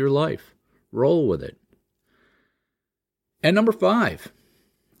flow with your life. Roll with it. And number 5,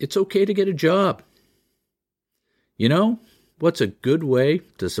 it's okay to get a job. You know, what's a good way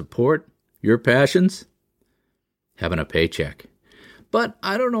to support your passions? Having a paycheck. But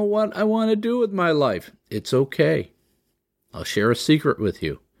I don't know what I want to do with my life. It's okay. I'll share a secret with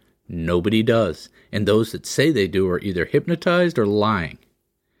you. Nobody does. And those that say they do are either hypnotized or lying.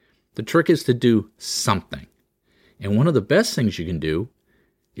 The trick is to do something. And one of the best things you can do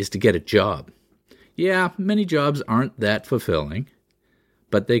is to get a job. Yeah, many jobs aren't that fulfilling,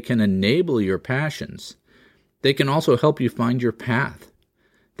 but they can enable your passions. They can also help you find your path.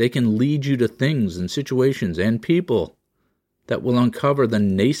 They can lead you to things and situations and people that will uncover the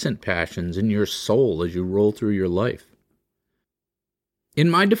nascent passions in your soul as you roll through your life. In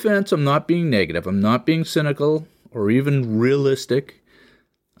my defense, I'm not being negative. I'm not being cynical or even realistic.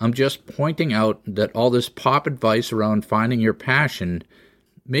 I'm just pointing out that all this pop advice around finding your passion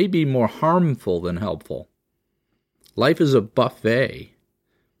may be more harmful than helpful. Life is a buffet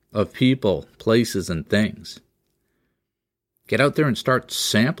of people, places, and things. Get out there and start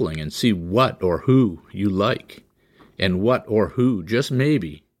sampling and see what or who you like, and what or who, just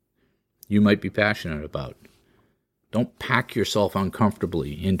maybe, you might be passionate about. Don't pack yourself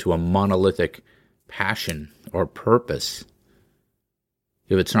uncomfortably into a monolithic passion or purpose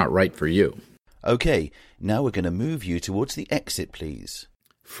if it's not right for you. Okay, now we're going to move you towards the exit, please.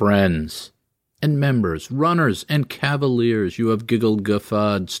 Friends and members, runners and cavaliers, you have giggled,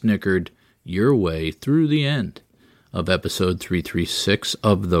 guffawed, snickered your way through the end of episode 336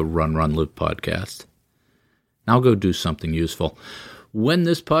 of the Run, Run, Live podcast. Now go do something useful. When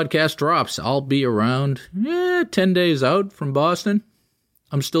this podcast drops, I'll be around 10 days out from Boston.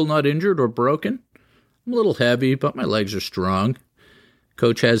 I'm still not injured or broken. I'm a little heavy, but my legs are strong.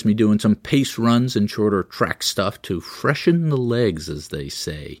 Coach has me doing some pace runs and shorter track stuff to freshen the legs, as they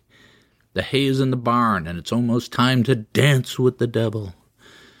say. The hay is in the barn, and it's almost time to dance with the devil.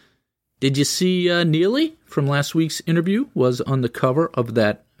 Did you see Neely from last week's interview was on the cover of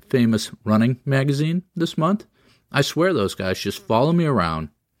that famous running magazine this month? I swear those guys just follow me around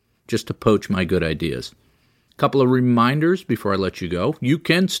just to poach my good ideas. A couple of reminders before I let you go. You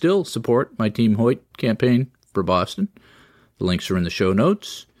can still support my Team Hoyt campaign for Boston. The links are in the show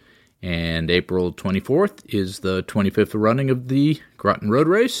notes. And April 24th is the 25th running of the Groton Road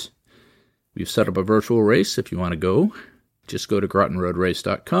Race. We've set up a virtual race if you want to go. Just go to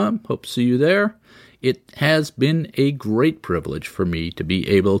grotonroadrace.com. Hope to see you there. It has been a great privilege for me to be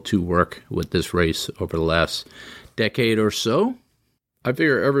able to work with this race over the last decade or so. I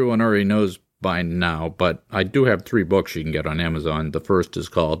figure everyone already knows by now, but I do have 3 books you can get on Amazon. The first is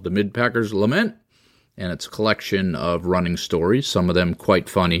called The Midpacker's Lament, and it's a collection of running stories, some of them quite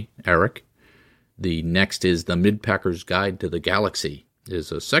funny, Eric. The next is The Midpacker's Guide to the Galaxy. It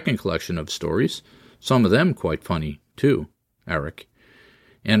is a second collection of stories, some of them quite funny too, Eric.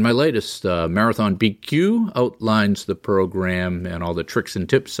 And my latest, Marathon BQ, outlines the program and all the tricks and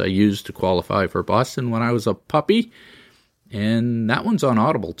tips I used to qualify for Boston when I was a puppy. And that one's on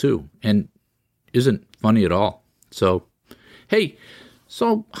Audible, too, and isn't funny at all. So, hey,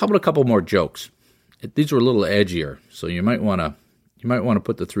 how about a couple more jokes? These were a little edgier, so you might want to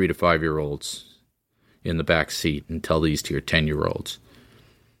put the 3 to 5 year olds in the back seat and tell these to your 10-year-olds.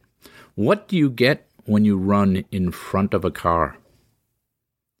 What do you get when you run in front of a car?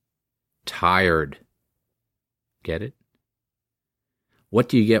 Tired. Get it? What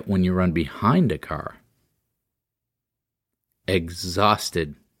do you get when you run behind a car?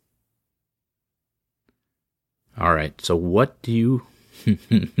 Exhausted. All right, so what do you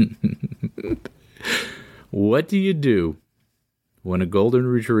What do you do when a golden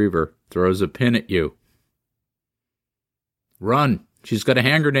retriever throws a pin at you? Run. She's got a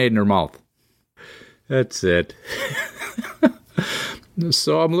hand grenade in her mouth. That's it.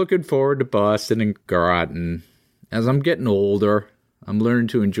 So I'm looking forward to Boston and Groton. As I'm getting older, I'm learning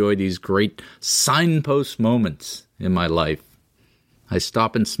to enjoy these great signpost moments in my life. I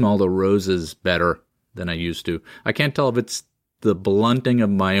stop and smell the roses better than I used to. I can't tell if it's the blunting of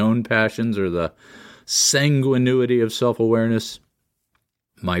my own passions or the sanguinity of self-awareness.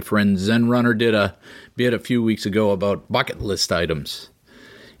 My friend Zen Runner did a bit a few weeks ago about bucket list items.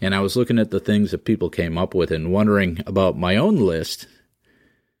 And I was looking at the things that people came up with and wondering about my own list,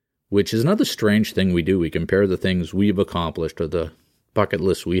 which is another strange thing we do. We compare the things we've accomplished or the bucket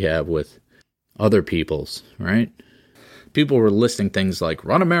list we have with other people's, right? People were listing things like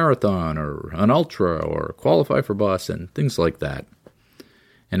run a marathon or an ultra or qualify for Boston, things like that.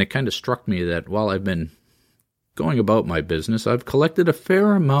 And it kind of struck me that while I've been going about my business, I've collected a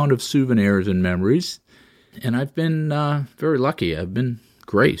fair amount of souvenirs and memories, and I've been very lucky. I've been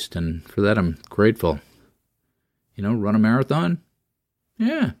graced, and for that I'm grateful. You know, run a marathon?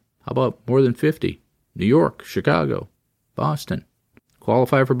 Yeah. How about more than 50? New York, Chicago, Boston.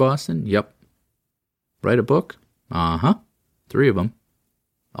 Qualify for Boston? Yep. Write a book? 3 of them.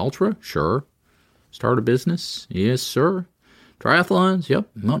 Ultra? Sure. Start a business? Yes, sir. Triathlons? Yep.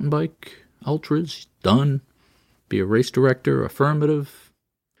 Mountain bike? Ultras? Done. Be a race director? Affirmative.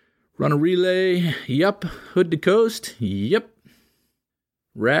 Run a relay? Yep. Hood to coast? Yep.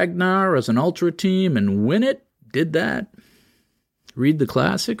 Ragnar as an ultra team and win it? Did that. Read the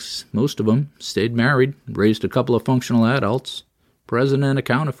classics? Most of them. Stayed married. Raised a couple of functional adults. President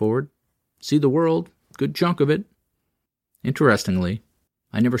accounted for it. See the world? Good chunk of it. Interestingly,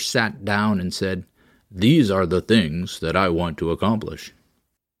 I never sat down and said, these are the things that I want to accomplish.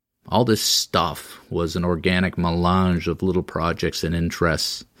 All this stuff was an organic melange of little projects and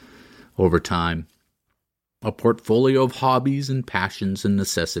interests over time. A portfolio of hobbies and passions and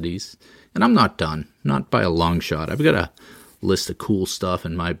necessities. And I'm not done. Not by a long shot. I've got a list of cool stuff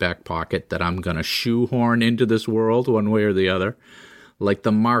in my back pocket that I'm going to shoehorn into this world one way or the other. Like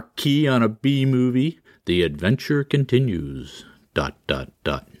the marquee on a B movie, the adventure continues, ... And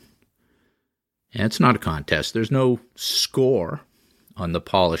it's not a contest. There's no score on the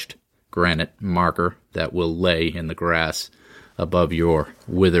polished granite marker that will lay in the grass above your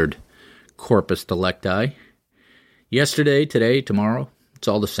withered corpus delicti. Yesterday, today, tomorrow, it's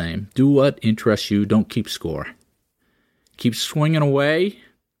all the same. Do what interests you. Don't keep score. Keep swinging away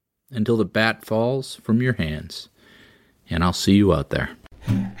until the bat falls from your hands. And I'll see you out there.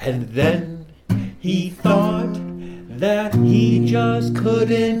 And then he thought that he just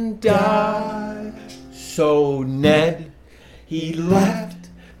couldn't die. So Ned, he laughed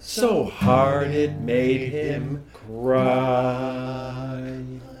so hard it made him cry.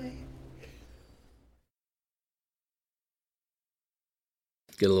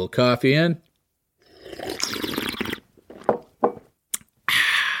 Get a little coffee in.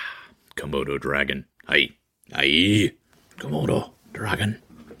 Komodo dragon. Aye. Komodo dragon.